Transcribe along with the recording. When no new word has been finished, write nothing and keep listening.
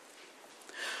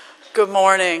Good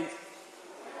morning.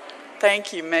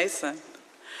 Thank you, Mason.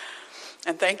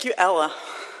 And thank you, Ella.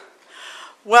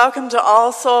 Welcome to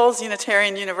All Souls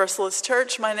Unitarian Universalist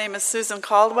Church. My name is Susan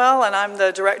Caldwell, and I'm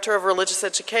the Director of Religious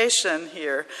Education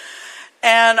here.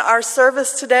 And our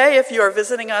service today, if you are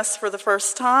visiting us for the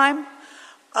first time,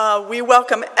 we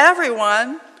welcome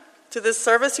everyone to this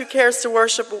service who cares to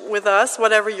worship with us,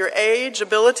 whatever your age,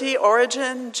 ability,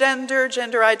 origin,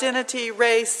 gender identity,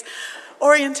 race,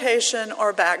 orientation,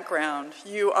 or background.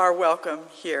 You are welcome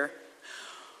here.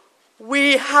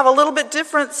 We have a little bit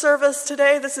different service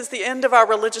today. This is the end of our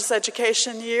religious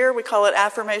education year. We call it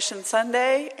Affirmation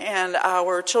Sunday, and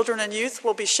our children and youth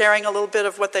will be sharing a little bit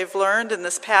of what they've learned in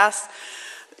this past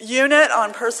unit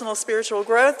on personal spiritual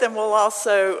growth, and we'll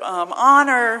also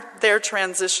honor their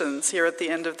transitions here at the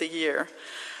end of the year.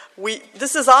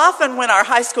 This is often when our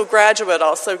high school graduate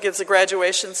also gives a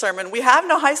graduation sermon. We have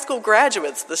no high school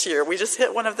graduates this year. We just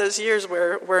hit one of those years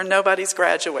where nobody's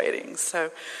graduating.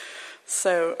 So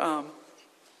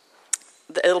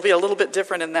it'll be a little bit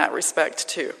different in that respect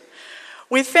too.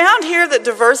 We found here that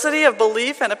diversity of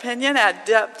belief and opinion add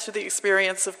depth to the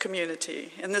experience of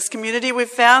community. In this community, we've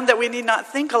found that we need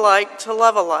not think alike to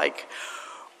love alike.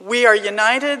 We are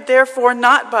united, therefore,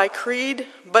 not by creed,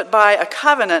 but by a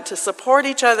covenant to support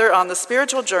each other on the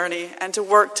spiritual journey and to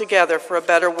work together for a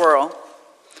better world.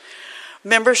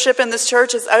 Membership in this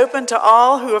church is open to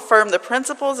all who affirm the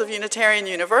principles of Unitarian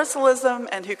Universalism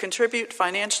and who contribute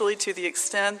financially to the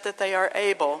extent that they are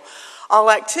able.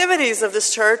 All activities of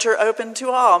this church are open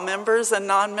to all, members and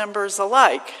non-members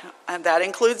alike, and that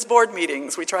includes board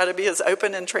meetings. We try to be as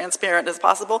open and transparent as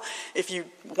possible. If you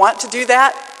want to do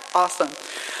that, awesome.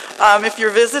 If you're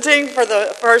visiting for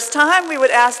the first time, we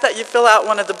would ask that you fill out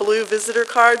one of the blue visitor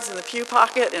cards in the pew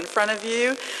pocket in front of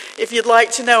you. If you'd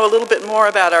like to know a little bit more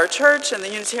about our church and the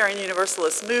Unitarian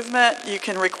Universalist movement, you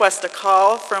can request a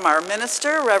call from our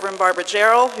minister, Reverend Barbara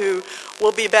Gerald, who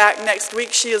will be back next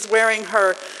week. She is wearing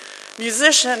her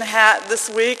musician hat this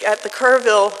week at the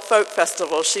Kerrville Folk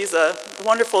Festival. She's a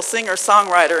wonderful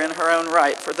singer-songwriter in her own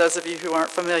right, for those of you who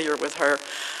aren't familiar with her.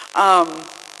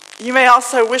 You may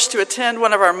also wish to attend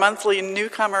one of our monthly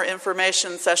newcomer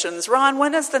information sessions. Ron,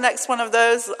 when is the next one of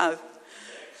those?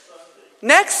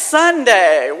 Next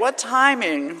Sunday. What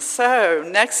timing? So,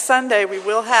 next Sunday we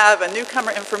will have a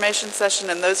newcomer information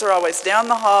session, and those are always down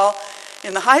the hall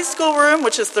in the high school room,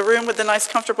 which is the room with the nice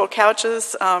comfortable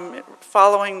couches,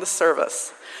 following the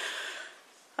service.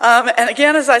 And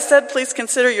again, as I said, please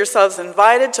consider yourselves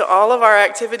invited to all of our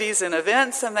activities and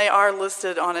events, and they are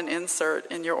listed on an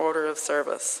insert in your order of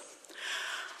service.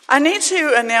 I need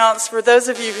to announce, for those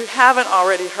of you who haven't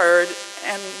already heard,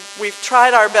 and we've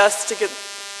tried our best to get...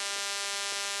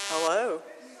 Hello?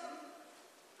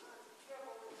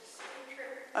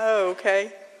 Oh,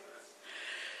 okay.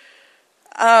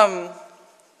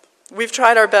 We've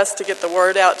tried our best to get the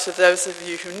word out to those of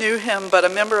you who knew him, but a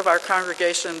member of our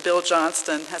congregation, Bill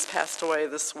Johnston, has passed away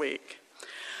this week.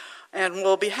 And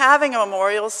we'll be having a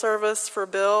memorial service for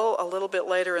Bill a little bit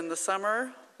later in the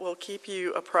summer. We'll keep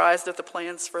you apprised of the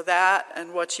plans for that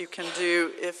and what you can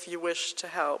do if you wish to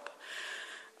help.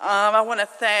 I want to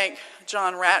thank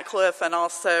John Ratcliffe and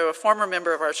also a former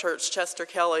member of our church, Chester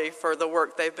Kelly, for the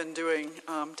work they've been doing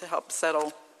to help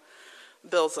settle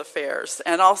Bill's affairs.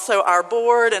 And also our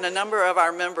board and a number of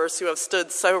our members who have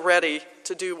stood so ready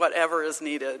to do whatever is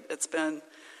needed. It's been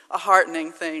a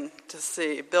heartening thing to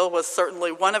see. Bill was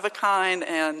certainly one of a kind,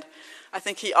 and I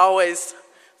think he always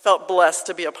felt blessed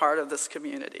to be a part of this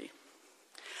community.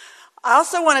 I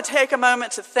also want to take a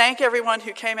moment to thank everyone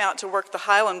who came out to work the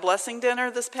Highland Blessing Dinner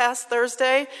this past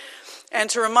Thursday, and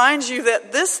to remind you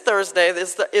that this Thursday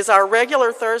is our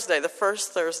regular Thursday, the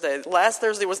first Thursday. Last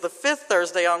Thursday was the fifth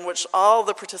Thursday on which all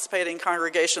the participating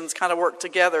congregations kind of work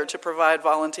together to provide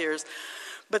volunteers.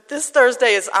 But this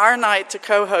Thursday is our night to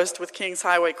co-host with Kings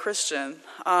Highway Christian.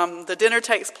 The dinner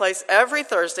takes place every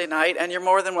Thursday night, and you're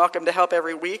more than welcome to help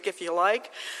every week if you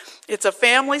like. It's a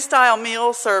family-style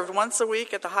meal served once a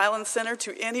week at the Highland Center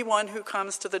to anyone who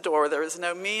comes to the door. There is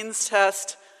no means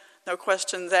test, no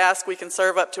questions asked. We can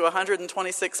serve up to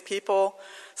 126 people.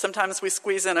 Sometimes we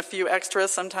squeeze in a few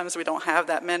extras. Sometimes we don't have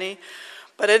that many.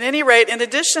 But at any rate, in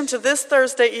addition to this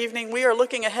Thursday evening, we are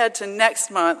looking ahead to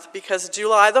next month because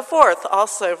July the 4th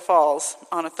also falls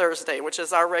on a Thursday, which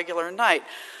is our regular night.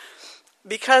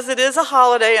 Because it is a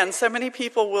holiday and so many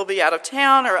people will be out of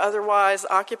town or otherwise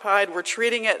occupied, we're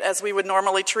treating it as we would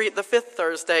normally treat the fifth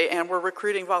Thursday, and we're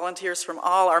recruiting volunteers from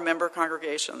all our member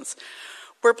congregations.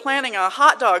 We're planning a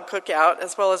hot dog cookout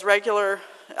as well as regular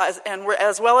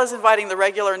as well as inviting the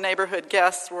regular neighborhood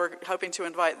guests, we're hoping to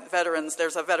invite veterans.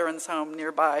 There's a veterans home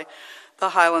nearby the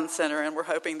Highland Center, and we're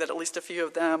hoping that at least a few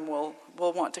of them will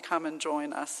want to come and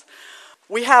join us.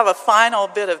 We have a final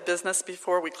bit of business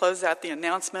before we close out the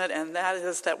announcement, and that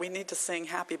is that we need to sing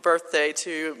happy birthday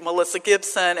to Melissa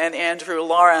Gibson and Andrew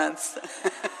Lawrence.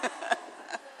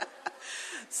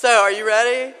 So, are you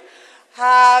ready?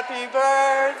 Happy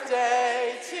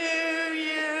birthday to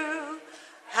you.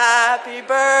 Happy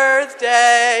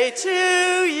birthday to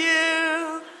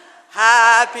you.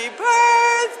 Happy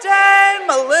birthday,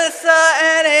 Melissa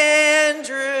and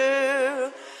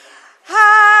Andrew.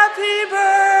 Happy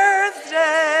birthday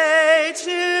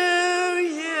to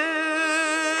you.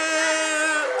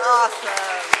 Awesome.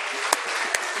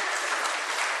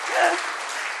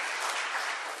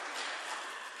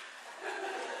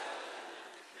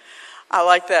 I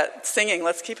like that singing.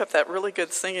 Let's keep up that really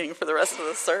good singing for the rest of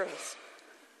the service.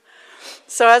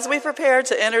 So as we prepare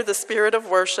to enter the spirit of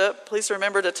worship, please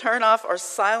remember to turn off or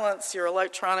silence your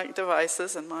electronic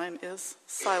devices, and mine is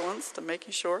silenced, I'm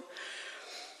making sure.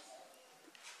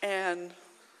 And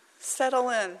settle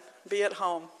in, be at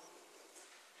home.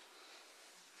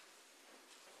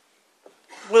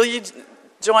 Will you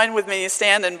join with me,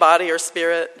 stand in body or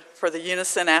spirit for the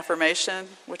unison affirmation,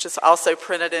 which is also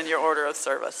printed in your order of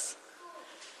service.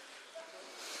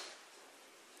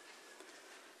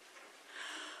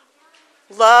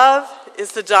 Love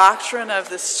is the doctrine of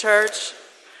this church.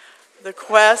 The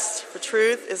quest for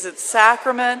truth is its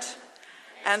sacrament,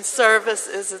 and service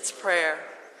is its prayer.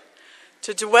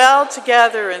 To dwell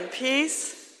together in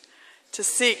peace, to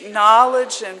seek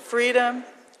knowledge and freedom,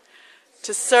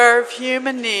 to serve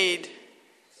human need,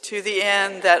 to the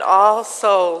end that all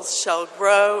souls shall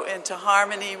grow into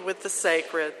harmony with the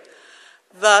sacred.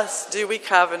 Thus do we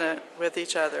covenant with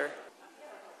each other.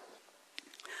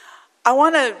 I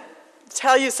want to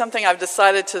tell you something I've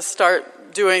decided to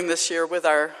start doing this year with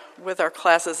our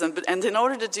classes, and in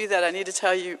order to do that, I need to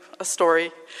tell you a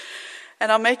story,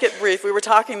 and I'll make it brief. We were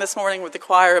talking this morning with the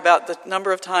choir about the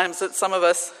number of times that some of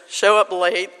us show up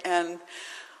late, and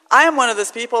I am one of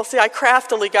those people. See, I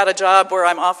craftily got a job where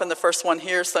I'm often the first one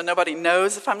here, so nobody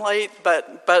knows if I'm late,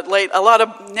 but late.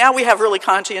 Now we have really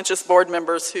conscientious board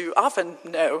members who often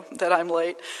know that I'm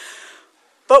late.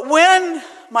 But when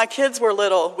my kids were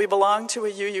little, we belonged to a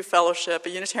UU fellowship, a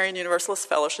Unitarian Universalist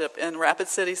fellowship in Rapid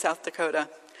City, South Dakota.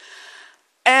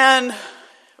 And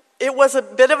it was a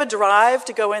bit of a drive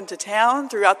to go into town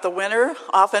throughout the winter.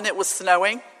 Often it was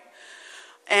snowing,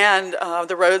 and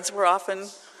the roads were often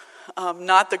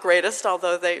not the greatest,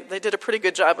 although they did a pretty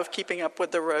good job of keeping up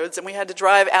with the roads. And we had to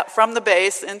drive out from the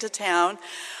base into town.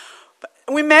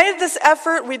 We made this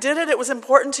effort. We did it. It was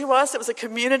important to us. It was a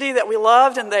community that we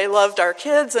loved, and they loved our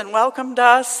kids and welcomed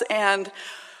us. And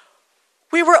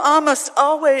we were almost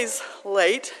always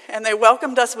late, and they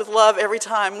welcomed us with love every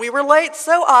time. We were late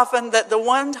so often that the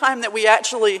one time that we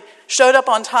actually showed up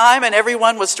on time and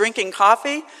everyone was drinking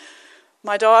coffee,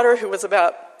 my daughter, who was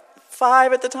about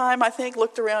 5 at the time, I think,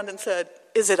 looked around and said,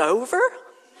 "Is it over?"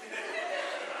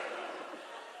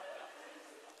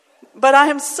 But I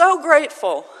am so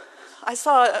grateful. I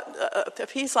saw a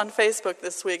piece on Facebook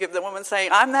this week of the woman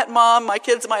saying, "I'm that mom, my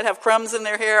kids might have crumbs in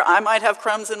their hair, I might have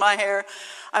crumbs in my hair,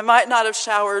 I might not have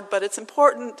showered, but it's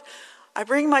important. I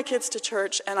bring my kids to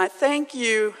church, and I thank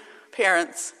you,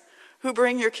 parents, who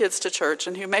bring your kids to church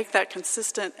and who make that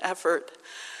consistent effort."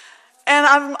 And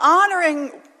I'm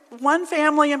honoring one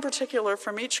family in particular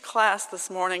from each class this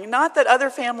morning. Not that other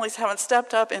families haven't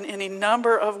stepped up in any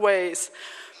number of ways,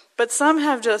 but some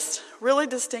have just really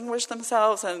distinguished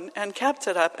themselves and kept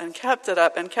it up and kept it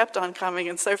up and kept on coming.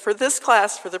 And so for this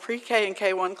class, for the pre-K and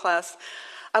K1 class,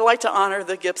 I'd like to honor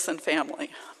the Gibson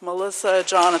family. Melissa,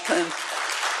 Jonathan,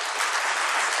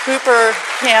 Cooper,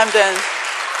 Camden,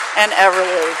 and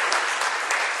Everly.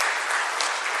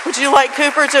 Would you like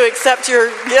Cooper to accept your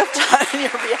gift on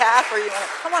your behalf? Or you want to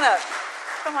come on up?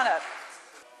 Come on up.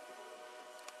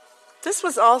 This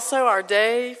was also our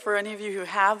day, for any of you who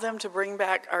have them, to bring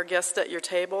back our guest at your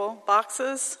table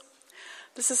boxes.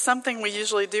 This is something we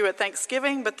usually do at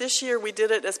Thanksgiving, but this year we did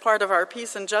it as part of our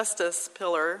Peace and Justice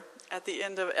pillar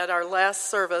at our last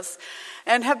service,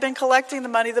 and have been collecting the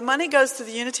money. The money goes to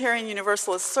the Unitarian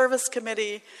Universalist Service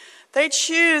Committee. They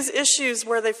choose issues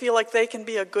where they feel like they can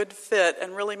be a good fit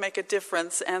and really make a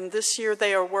difference. And this year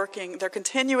they're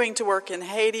continuing to work in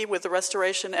Haiti with the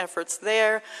restoration efforts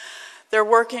there. They're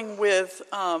working with,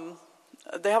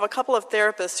 they have a couple of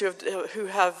therapists who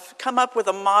have come up with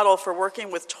a model for working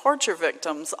with torture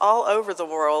victims all over the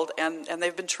world, and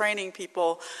they've been training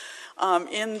people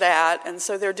in that. And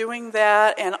so they're doing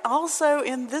that. And also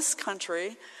in this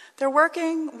country, They're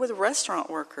working with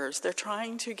restaurant workers. They're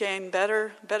trying to gain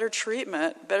better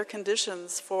treatment, better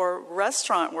conditions for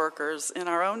restaurant workers in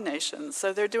our own nation.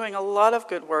 So they're doing a lot of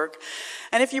good work.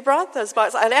 And if you brought those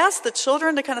boxes, I'd ask the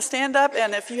children to kind of stand up,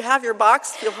 and if you have your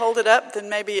box, you'll hold it up, then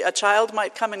maybe a child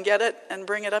might come and get it and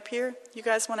bring it up here. You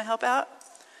guys want to help out?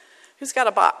 Who's got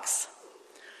a box?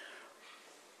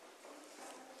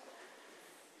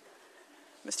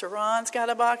 Mr. Ron's got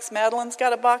a box. Madeline's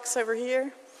got a box over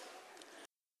here.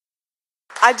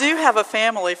 I do have a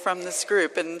family from this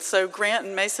group, and so Grant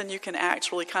and Mason, you can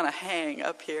actually kind of hang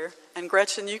up here. And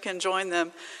Gretchen, you can join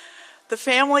them. The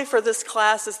family for this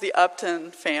class is the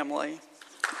Upton family.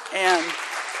 And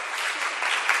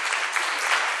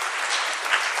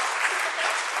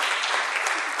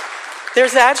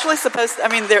there's actually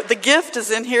the gift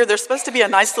is in here. There's supposed to be a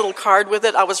nice little card with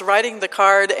it. I was writing the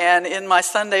card, and in my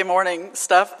Sunday morning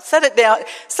stuff, set it down.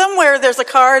 Somewhere there's a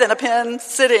card and a pen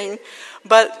sitting,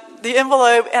 but the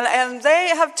envelope, and they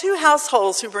have 2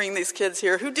 households who bring these kids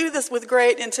here, who do this with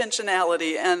great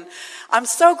intentionality, and I'm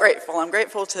so grateful. I'm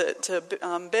grateful to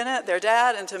Bennett, their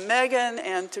dad, and to Megan,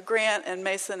 and to Grant, and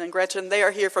Mason, and Gretchen. They are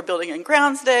here for Building and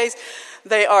Grounds Days.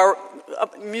 They are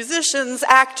musicians,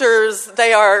 actors.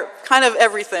 They are kind of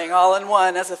everything all in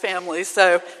one as a family.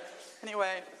 So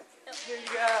anyway, here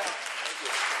you go.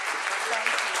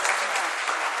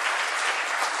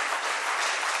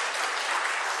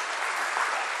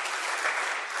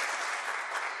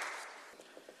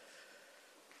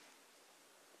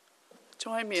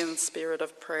 Join me in the spirit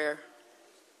of prayer.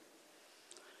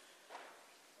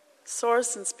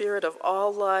 Source and spirit of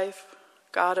all life,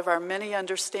 God of our many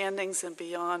understandings and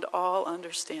beyond all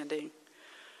understanding,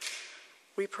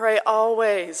 we pray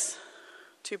always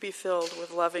to be filled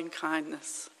with loving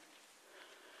kindness.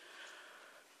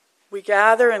 We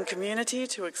gather in community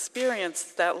to experience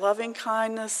that loving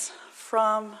kindness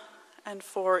from and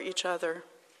for each other,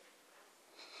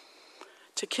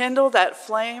 to kindle that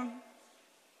flame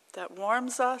that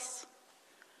warms us,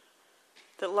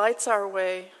 that lights our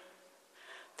way,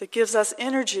 that gives us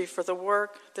energy for the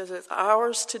work that is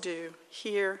ours to do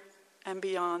here and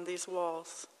beyond these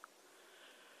walls.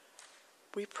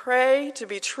 We pray to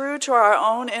be true to our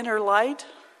own inner light,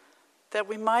 that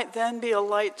we might then be a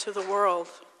light to the world.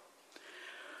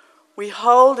 We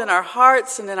hold in our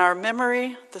hearts and in our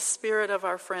memory the spirit of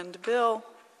our friend Bill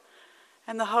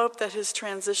and the hope that his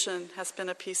transition has been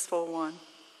a peaceful one.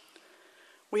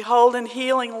 We hold in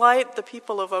healing light the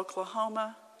people of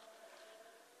Oklahoma,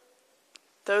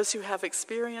 those who have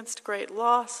experienced great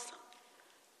loss,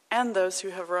 and those who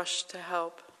have rushed to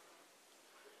help.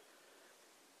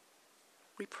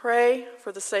 We pray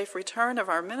for the safe return of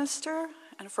our minister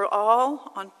and for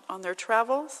all on their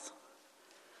travels.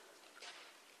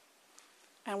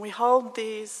 And we hold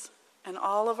these and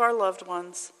all of our loved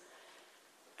ones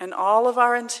and all of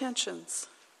our intentions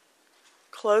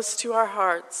close to our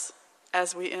hearts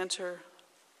as we enter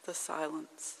the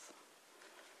silence.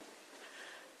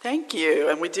 Thank you.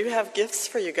 And we do have gifts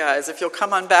for you guys. If you'll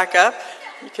come on back up,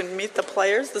 you can meet the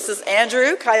players. This is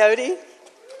Andrew, Coyote.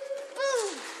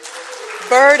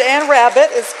 Bird and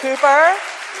Rabbit is Cooper.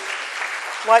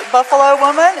 White Buffalo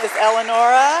Woman is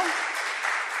Eleonora.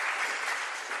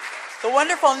 The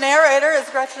wonderful narrator is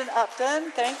Gretchen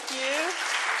Upton. Thank you.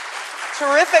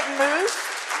 Terrific Moose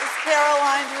is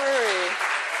Caroline Drury.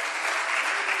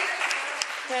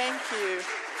 Thank you.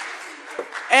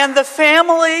 And the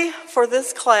family for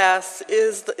this class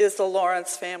is the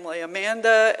Lawrence family.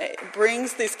 Amanda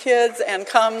brings these kids and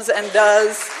comes and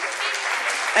does,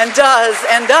 and does,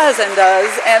 and does, and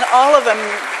does, and all of them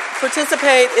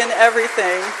participate in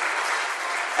everything.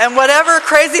 And whatever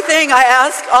crazy thing I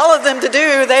ask all of them to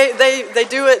do, they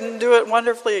do it and do it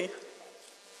wonderfully.